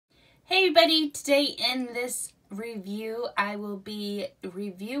Hey everybody, today in this review I will be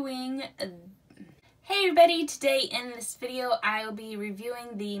reviewing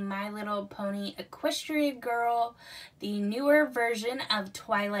the My Little Pony Equestria Girl, the newer version of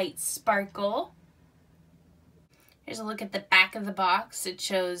Twilight Sparkle. Here's a look at the back of the box. It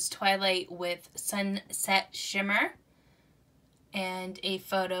shows Twilight with sunset shimmer and a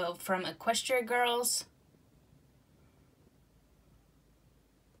photo from Equestria Girls.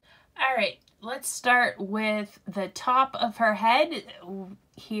 Alright, let's start with the top of her head.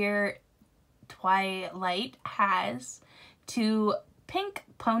 Here, Twilight has two pink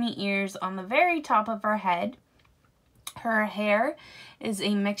pony ears on the very top of her head. Her hair is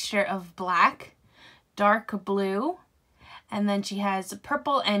a mixture of black, dark blue, and then she has a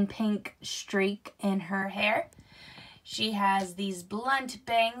purple and pink streak in her hair. She has these blunt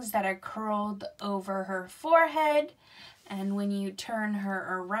bangs that are curled over her forehead. And when you turn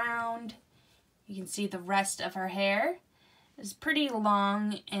her around, you can see the rest of her hair is pretty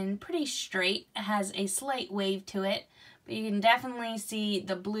long and pretty straight. It has a slight wave to it, but you can definitely see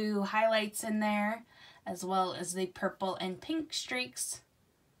the blue highlights in there, as well as the purple and pink streaks.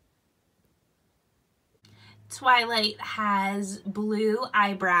 Twilight has blue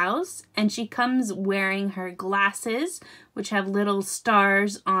eyebrows, and she comes wearing her glasses, which have little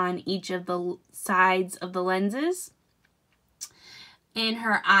stars on each of the sides of the lenses. In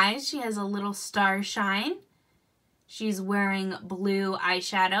her eyes, she has a little star shine. She's wearing blue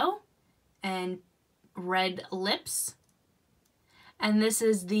eyeshadow and red lips. And this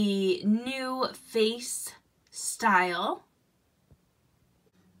is the new face style.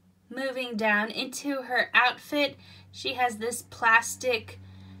 Moving down into her outfit, she has this plastic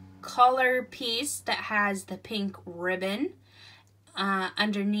collar piece that has the pink ribbon.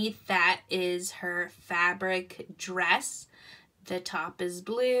 Underneath that is her fabric dress. The top is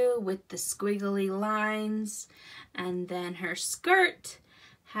blue with the squiggly lines, and then her skirt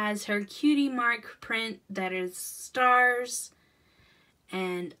has her cutie mark print that is stars,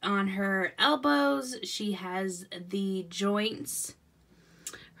 and on her elbows she has the joints.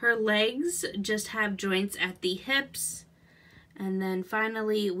 Her legs just have joints at the hips, and then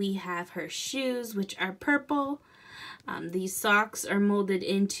finally we have her shoes, which are purple. These socks are molded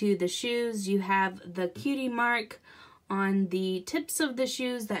into the shoes. You have the cutie mark on the tips of the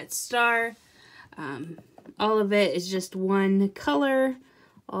shoes, that star. All of it is just one color,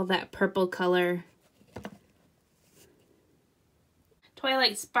 all that purple color.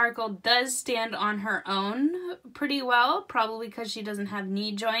 Twilight Sparkle does stand on her own pretty well, probably because she doesn't have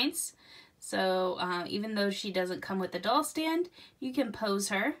knee joints. So even though she doesn't come with a doll stand, you can pose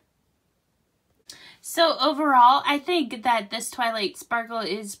her. So overall, I think that this Twilight Sparkle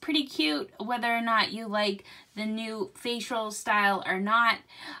is pretty cute, whether or not you like the new facial style or not.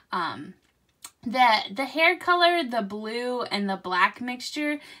 The hair color, the blue and the black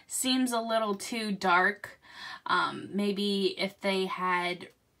mixture, seems a little too dark. Maybe if they had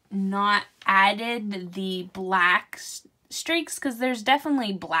not added the black streaks, because there's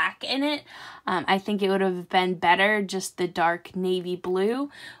definitely black in it, I think it would have been better. Just the dark navy blue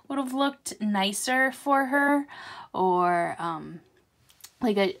would have looked nicer for her, or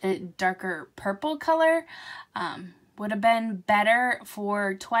like a darker purple color would have been better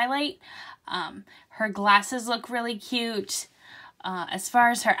for Twilight. Her glasses look really cute. As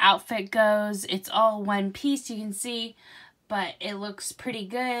far as her outfit goes, it's all one piece, you can see, but it looks pretty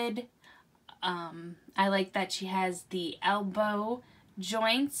good. I like that she has the elbow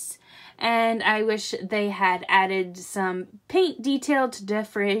joints, and I wish they had added some paint detail to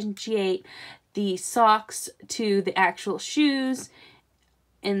differentiate the socks to the actual shoes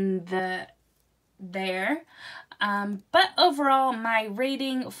in there. But overall, my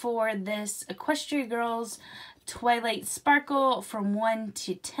rating for this Equestria Girls Twilight Sparkle from 1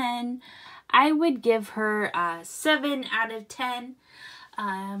 to 10, I would give her a 7 out of 10.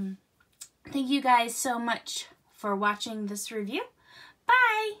 Thank you guys so much for watching this review.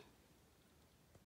 Bye!